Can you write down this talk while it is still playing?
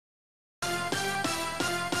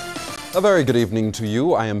A very good evening to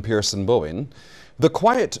you. I am Pearson Bowen. The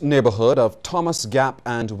quiet neighborhood of Thomas Gap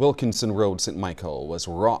and Wilkinson Road, St. Michael, was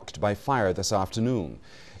rocked by fire this afternoon.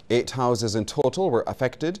 8 houses in total were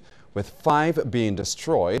affected, with 5 being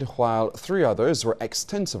destroyed, while 3 others were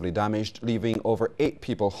extensively damaged, leaving over 8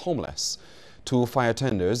 people homeless. 2 fire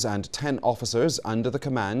tenders and 10 officers under the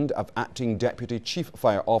command of Acting Deputy Chief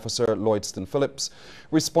Fire Officer Lloydston Phillips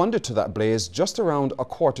responded to that blaze just around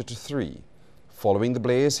 2:45. Following the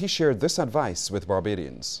blaze, he shared this advice with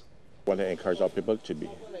Barbadians. I want to encourage our people to be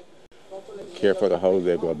careful of how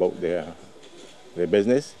they go about their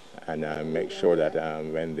business, and make sure that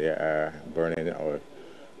when they are burning or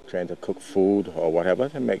trying to cook food or whatever,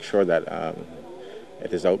 to make sure that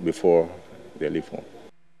it is out before they leave home.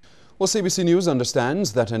 Well, CBC News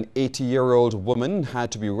understands that an 80-year-old woman had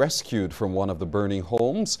to be rescued from one of the burning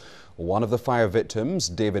homes. One of the fire victims,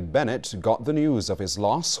 David Bennett, got the news of his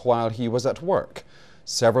loss while he was at work.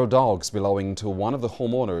 Several dogs belonging to one of the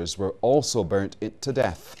homeowners were also burnt to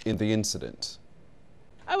death in the incident.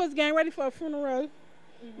 I was getting ready for a funeral.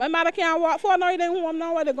 My mother can't walk for no, he didn't want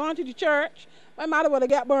nowhere to go to the church. My mother would have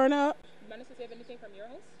got burned up. You managed to save anything from your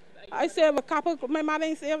house? I saved a couple, my mother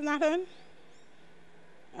ain't saved nothing.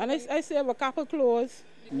 And I saved a couple clothes.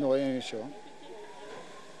 No, I ain't sure.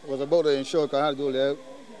 It was about the insurance, because I had to do the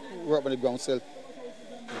work on the ground self.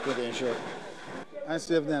 I think I insured. I ain't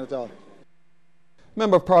saved nothing at all.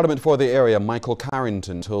 Member of Parliament for the area, Michael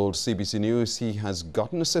Carrington, told CBC News he has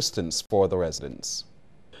gotten assistance for the residents.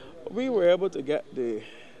 We were able to get the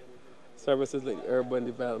services like the Urban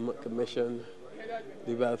Development Commission,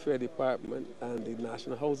 the Welfare Department, and the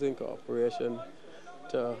National Housing Corporation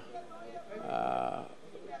to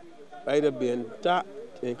either be in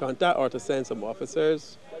contact or to send some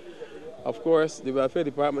officers. Of course, the Welfare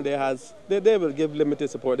Department, they will give limited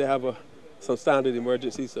support. They have some standard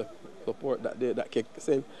emergency support that kicks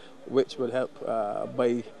in, which would help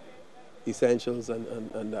buy essentials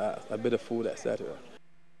and a bit of food, etc.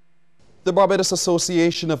 The Barbados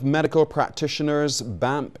Association of Medical Practitioners,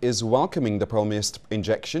 BAMP, is welcoming the promised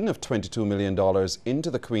injection of $22 million into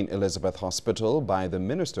the Queen Elizabeth Hospital by the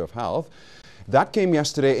Minister of Health. That came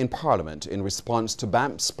yesterday in Parliament in response to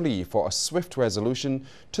BAMP's plea for a swift resolution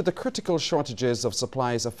to the critical shortages of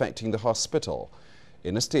supplies affecting the hospital.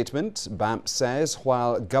 In a statement, BAMP says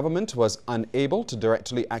while government was unable to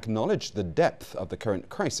directly acknowledge the depth of the current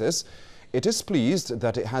crisis, it is pleased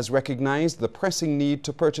that it has recognized the pressing need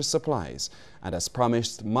to purchase supplies and has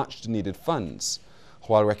promised much-needed funds.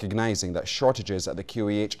 While recognizing that shortages at the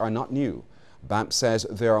QEH are not new, BAMP says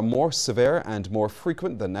they are more severe and more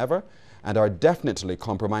frequent than ever and are definitely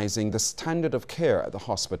compromising the standard of care at the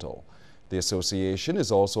hospital. The association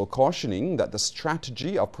is also cautioning that the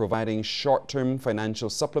strategy of providing short-term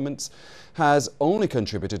financial supplements has only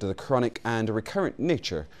contributed to the chronic and recurrent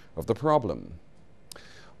nature of the problem.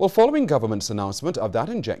 Well, following government's announcement of that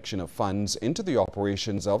injection of funds into the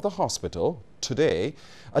operations of the hospital, today,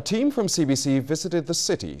 a team from CBC visited the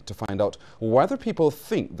city to find out whether people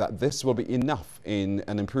think that this will be enough in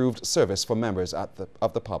an improved service for members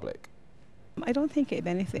of the public. I don't think it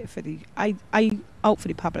benefit for the, I out for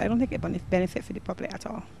the public. I don't think it benefit for the public at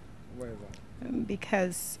all. Why is that?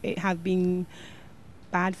 Because it has been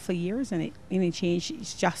bad for years and any change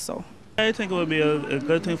is just so. I think it would be a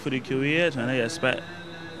good thing for the QEH, and I expect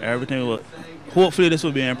everything will, hopefully this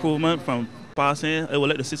will be an improvement from passing. It will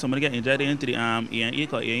let the system get injected into the E&E,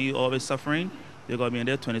 because E&E always suffering. You're going to be in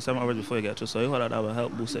there 27 hours before you get to, so I hope that will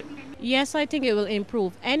help boost it. Yes, I think it will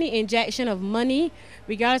improve. Any injection of money,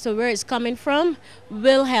 regardless of where it's coming from,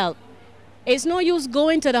 will help. It's no use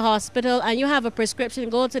going to the hospital and you have a prescription,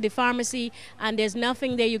 go to the pharmacy and there's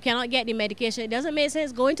nothing there, you cannot get the medication. It doesn't make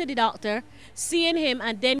sense going to the doctor, seeing him,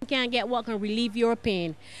 and then can't get what can relieve your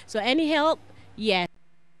pain. So any help, yes.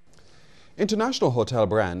 International hotel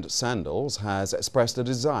brand Sandals has expressed a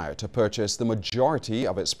desire to purchase the majority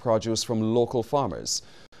of its produce from local farmers.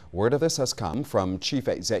 Word of this has come from Chief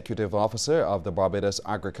Executive Officer of the Barbados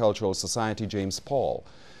Agricultural Society, James Paul.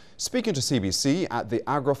 Speaking to CBC at the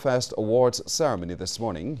AgroFest Awards ceremony this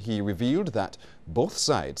morning, he revealed that both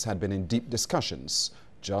sides had been in deep discussions.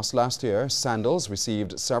 Just last year, Sandals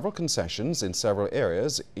received several concessions in several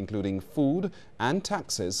areas, including food and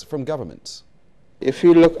taxes from government. If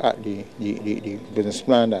you look at the business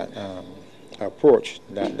plan approach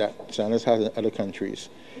that Sandals has in other countries,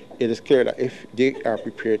 it is clear that if they are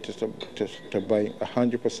prepared to buy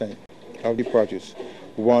 100% of the produce,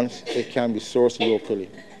 once it can be sourced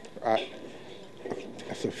locally at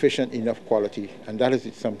a sufficient enough quality, and that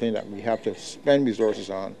is something that we have to spend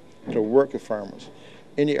resources on to work with farmers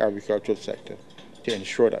in the agricultural sector to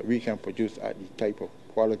ensure that we can produce at the type of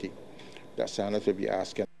quality that Sandals will be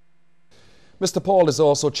asking. Mr. Paul is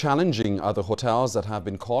also challenging other hotels that have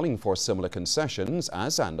been calling for similar concessions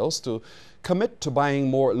as Andos to commit to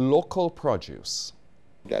buying more local produce.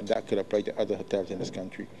 That could apply to other hotels in this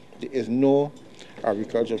country. There is no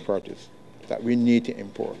agricultural produce that we need to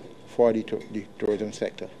import for the tourism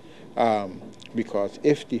sector. Because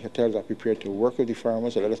if the hotels are prepared to work with the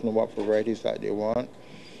farmers and let us know what varieties that they want,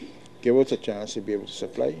 give us a chance to be able to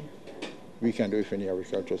supply, we can do it in the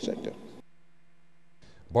agricultural sector.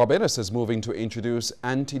 Barbados is moving to introduce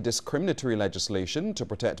anti-discriminatory legislation to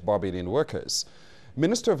protect Barbadian workers.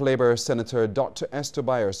 Minister of Labour Senator Dr. Esther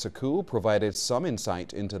Byers-Sakou provided some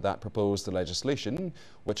insight into that proposed legislation,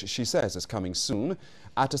 which she says is coming soon,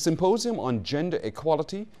 at a symposium on gender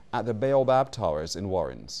equality at the Baobab Towers in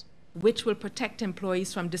Warrens. Which will protect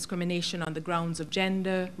employees from discrimination on the grounds of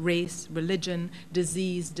gender, race, religion,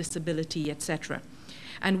 disease, disability, etc.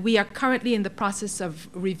 And we are currently in the process of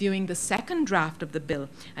reviewing the second draft of the bill,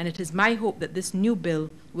 and it is my hope that this new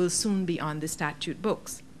bill will soon be on the statute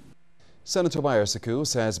books. Senator Byers-Sakou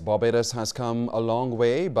says Barbados has come a long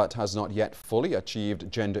way but has not yet fully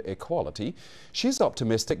achieved gender equality. She's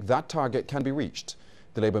optimistic that target can be reached.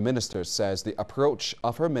 The Labour Minister says the approach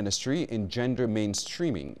of her ministry in gender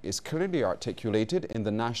mainstreaming is clearly articulated in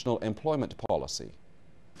the National Employment Policy.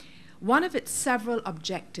 One of its several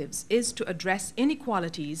objectives is to address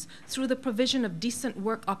inequalities through the provision of decent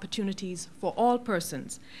work opportunities for all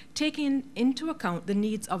persons, taking into account the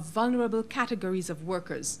needs of vulnerable categories of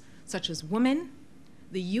workers, such as women,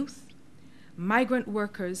 the youth, migrant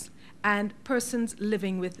workers, and persons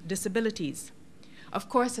living with disabilities. Of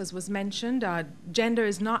course, as was mentioned, gender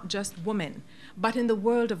is not just women, but in the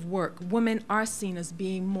world of work, women are seen as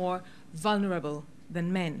being more vulnerable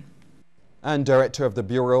than men. And Director of the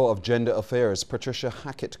Bureau of Gender Affairs, Patricia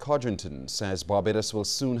Hackett-Codrington, says Barbados will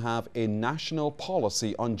soon have a national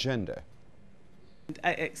policy on gender.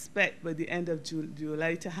 I expect by the end of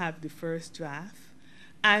July to have the first draft.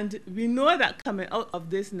 And we know that coming out of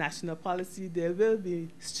this national policy, there will be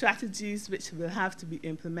strategies which will have to be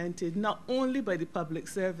implemented, not only by the public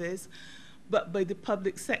service, but by the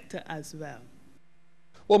public sector as well.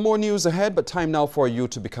 Well, more news ahead, but time now for you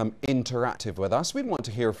to become interactive with us. We'd want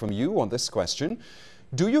to hear from you on this question.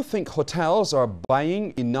 Do you think hotels are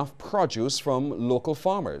buying enough produce from local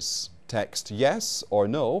farmers? Text yes or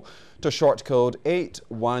no to short code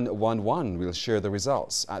 8111. We'll share the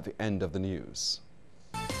results at the end of the news.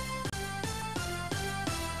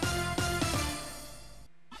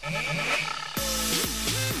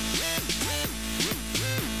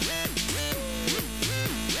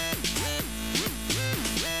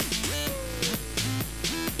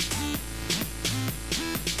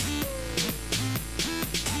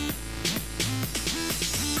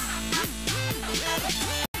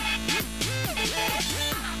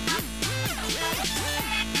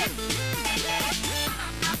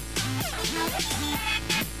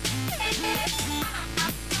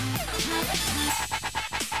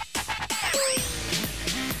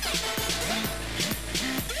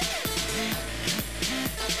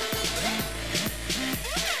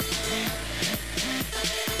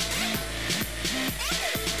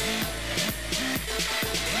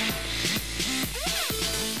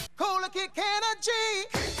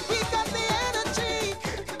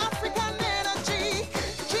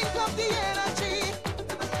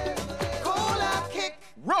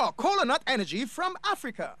 Coconut energy from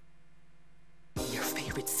Africa. Your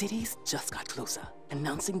favorite cities just got closer,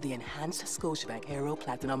 announcing the enhanced Scotiabank Aero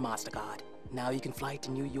Platinum MasterCard. Now you can fly to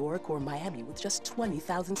New York or Miami with just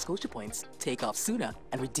 20,000 Scotia points. Take off sooner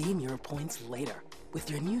and redeem your points later. With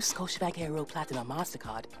your new Scotiabank Aero Platinum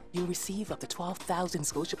MasterCard, you'll receive up to 12,000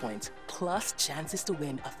 Scotia points, plus chances to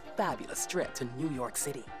win a fabulous trip to New York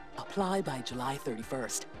City. Apply by July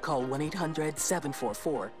 31st. Call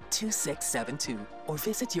 1-800-744-2672 or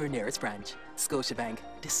visit your nearest branch. Scotiabank.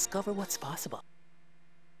 Discover what's possible.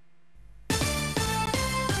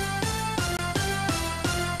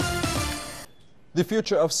 The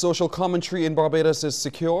future of social commentary in Barbados is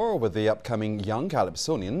secure with the upcoming young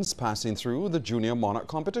Calypsonians passing through the Junior Monarch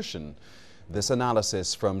competition. This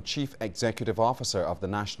analysis from Chief Executive Officer of the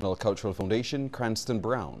National Cultural Foundation, Cranston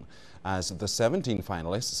Brown, as the 17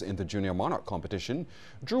 finalists in the Junior Monarch competition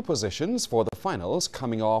drew positions for the finals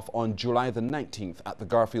coming off on July the 19th at the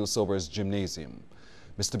Garfield Sobers Gymnasium.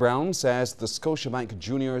 Mr. Brown says the Scotiabank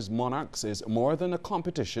Juniors Monarchs is more than a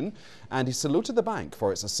competition, and he saluted the bank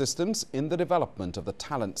for its assistance in the development of the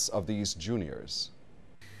talents of these juniors.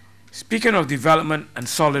 Speaking of development and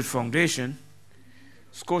solid foundation,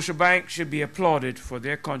 Scotiabank should be applauded for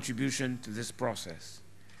their contribution to this process.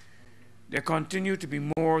 They continue to be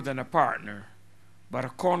more than a partner, but a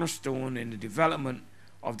cornerstone in the development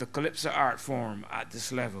of the Calypso art form at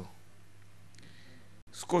this level.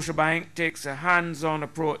 Scotiabank takes a hands-on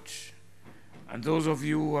approach, and those of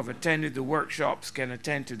you who have attended the workshops can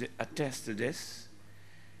attest to this.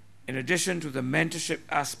 In addition to the mentorship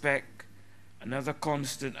aspect, another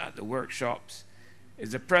constant at the workshops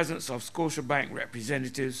is the presence of Scotiabank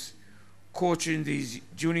representatives coaching these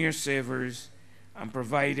junior savers and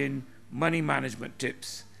providing money management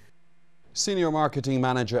tips. Senior Marketing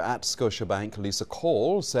Manager at Scotiabank, Lisa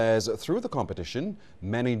Cole, says through the competition,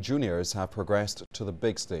 many juniors have progressed to the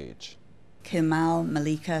big stage. Kumal,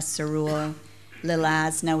 Malika, Sarul,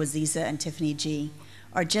 Lilaz, Nawaziza, and Tiffany G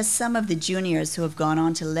are just some of the juniors who have gone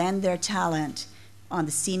on to lend their talent on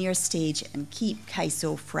the senior stage and keep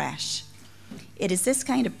CAISO fresh. It is this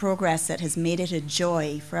kind of progress that has made it a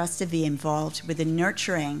joy for us to be involved with the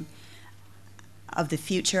nurturing of the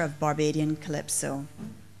future of Barbadian Calypso.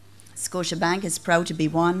 Scotiabank is proud to be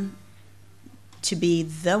the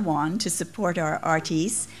one to support our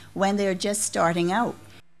artists when they are just starting out.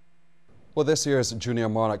 Well, this year's Junior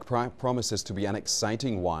Monarch promises to be an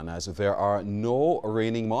exciting one, as there are no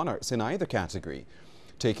reigning monarchs in either category.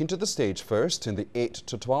 Taking to the stage first in the 8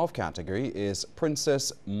 to 12 category is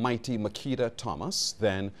Princess Mighty Makita Thomas,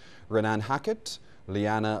 then Renan Hackett,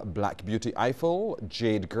 Liana Black Beauty Eiffel,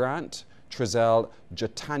 Jade Grant, Trizelle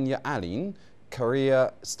Jatanya Aline,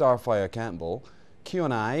 Korea Starfire Campbell,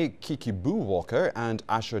 Kionai Kiki Boo Walker, and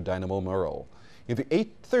Asher Dynamo Murrow. In the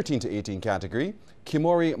 13 to 18 category,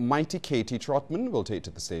 Kimori Mighty Katie Trotman will take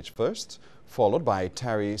to the stage first, followed by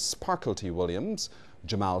Terry Sparklety Williams,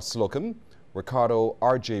 Jamal Slocum, Ricardo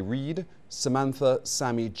R.J. Reed, Samantha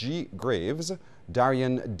Sammy G. Graves,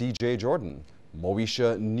 Darian D.J. Jordan,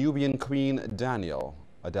 Moesha Nubian Queen Daniel,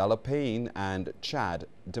 Adela Payne, and Chad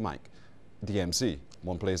DeMike. DMC,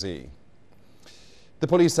 Montplaisir. The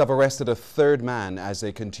police have arrested a third man as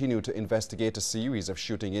they continue to investigate a series of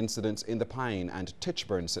shooting incidents in the Pine and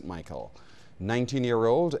Titchburn St. Michael.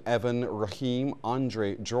 19-year-old Evan Rahim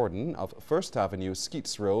Andre Jordan of 1st Avenue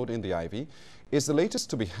Skeets Road in the Ivy is the latest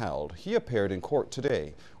to be held. He appeared in court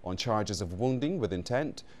today on charges of wounding with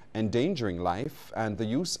intent, endangering life, and the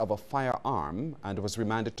use of a firearm, and was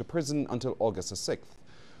remanded to prison until August the 6th.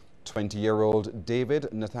 20-year-old David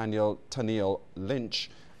Nathaniel Taniel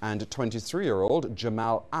Lynch and 23-year-old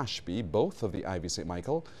Jamal Ashby, both of the Ivy St.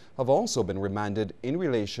 Michael, have also been remanded in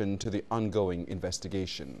relation to the ongoing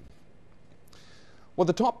investigation. Well,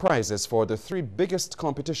 the top prizes for the 3 biggest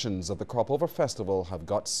competitions of the Crop Over Festival have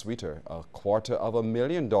got sweeter,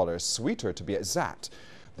 $250,000 sweeter to be exact.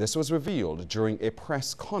 This was revealed during a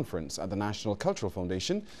press conference at the National Cultural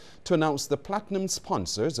Foundation to announce the platinum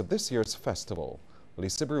sponsors of this year's festival.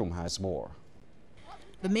 Lisa Broom has more.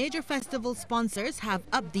 The major festival sponsors have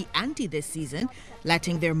upped the ante this season,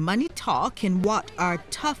 letting their money talk in what are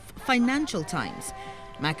tough financial times.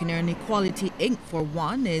 McInerney Quality Inc., for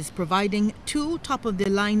one, is providing 2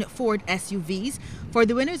 top-of-the-line Ford SUVs for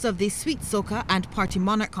the winners of the Sweet Soca and Party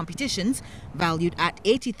Monarch competitions, valued at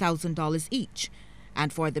 $80,000 each.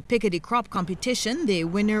 And for the Picardy Crop competition, the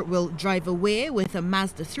winner will drive away with a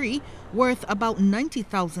Mazda 3 worth about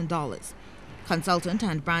 $90,000. Consultant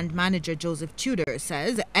and brand manager Joseph Tudor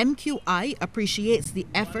says MQI appreciates the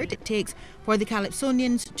effort it takes for the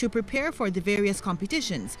Calypsonians to prepare for the various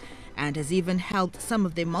competitions and has even helped some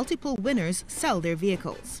of the multiple winners sell their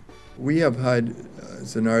vehicles. We have had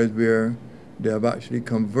scenarios where they have actually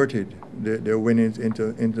converted their winnings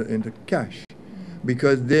into cash,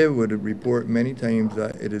 because they would report many times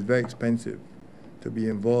that it is very expensive to be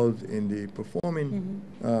involved in the performing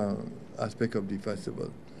aspect of the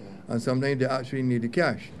festival. And sometimes they actually need the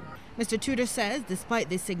cash. Mr. Tudor says despite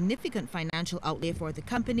the significant financial outlay for the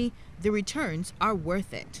company, the returns are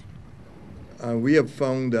worth it. We have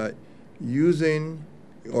found that using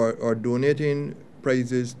or donating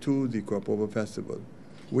prizes to the Crop Over Festival,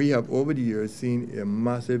 we have over the years seen a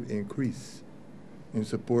massive increase in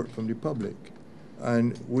support from the public.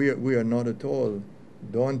 And we are not at all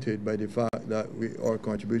daunted by the fact that our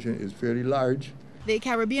contribution is fairly large. The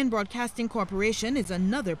Caribbean Broadcasting Corporation is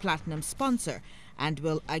another platinum sponsor and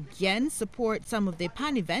will again support some of the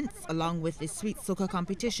PAN events along with the Sweet Soca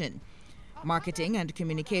competition. Marketing and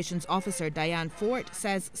Communications Officer Diane Fort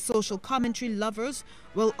says social commentary lovers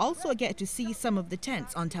will also get to see some of the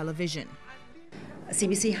tents on television.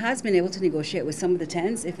 CBC has been able to negotiate with some of the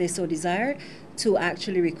tents, if they so desire, to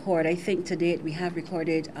actually record. I think to date we have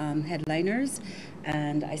recorded headliners,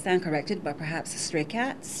 and I stand corrected, but perhaps Stray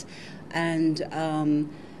Cats. And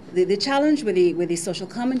the challenge with the social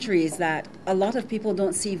commentary is that a lot of people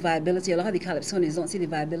don't see viability, a lot of the Calypsonians don't see the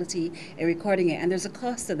viability in recording it, and there's a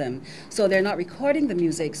cost to them. So they're not recording the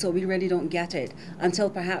music, so we really don't get it until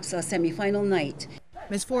perhaps a semi-final night.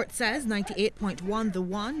 Ms. Fort says 98.1 The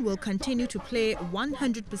One will continue to play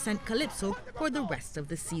 100% Calypso for the rest of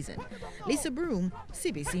the season. Lisa Broom,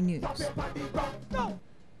 CBC News.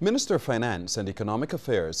 Minister of Finance and Economic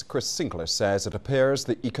Affairs Chris Sinkler says it appears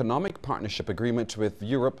the Economic Partnership Agreement with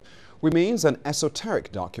Europe remains an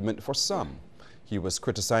esoteric document for some. He was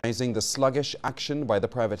criticizing the sluggish action by the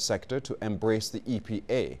private sector to embrace the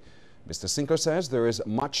EPA. Mr. Sinkler says there is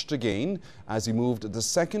much to gain as he moved the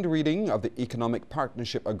second reading of the Economic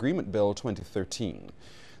Partnership Agreement Bill 2013.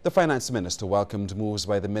 The Finance Minister welcomed moves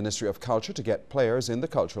by the Ministry of Culture to get players in the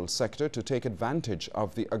cultural sector to take advantage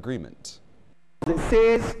of the agreement. It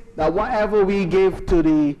says that whatever we give to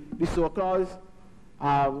the so clause,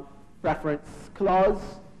 preference clause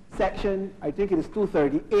section, I think it is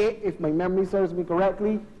 238, if my memory serves me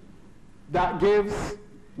correctly, that gives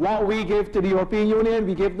what we give to the European Union,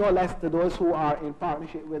 we give no less to those who are in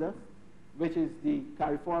partnership with us, which is the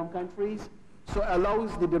CARIFORUM countries. So it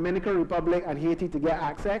allows the Dominican Republic and Haiti to get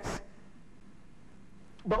access.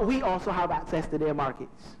 But we also have access to their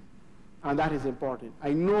markets, and that is important.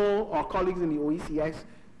 I know our colleagues in the OECS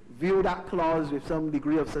view that clause with some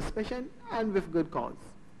degree of suspicion and with good cause.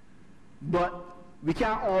 But we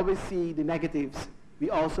can't always see the negatives. We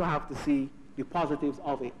also have to see the positives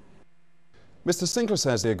of it. Mr. Sinkler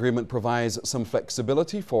says the agreement provides some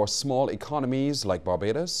flexibility for small economies like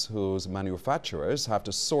Barbados, whose manufacturers have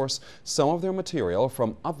to source some of their material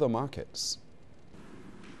from other markets.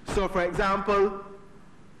 So, for example,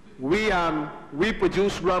 we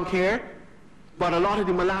produce rum here, but a lot of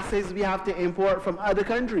the molasses we have to import from other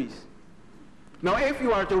countries. Now, if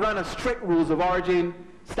you are to run a strict rules of origin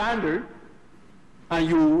standard, and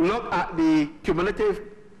you look at the cumulative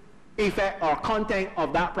effect or content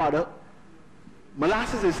of that product,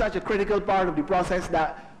 molasses is such a critical part of the process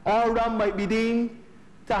that all rum might be deemed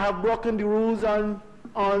to have broken the rules on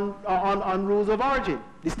rules of origin,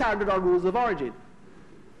 the standard on rules of origin.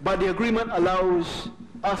 But the agreement allows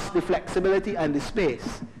us the flexibility and the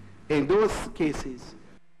space in those cases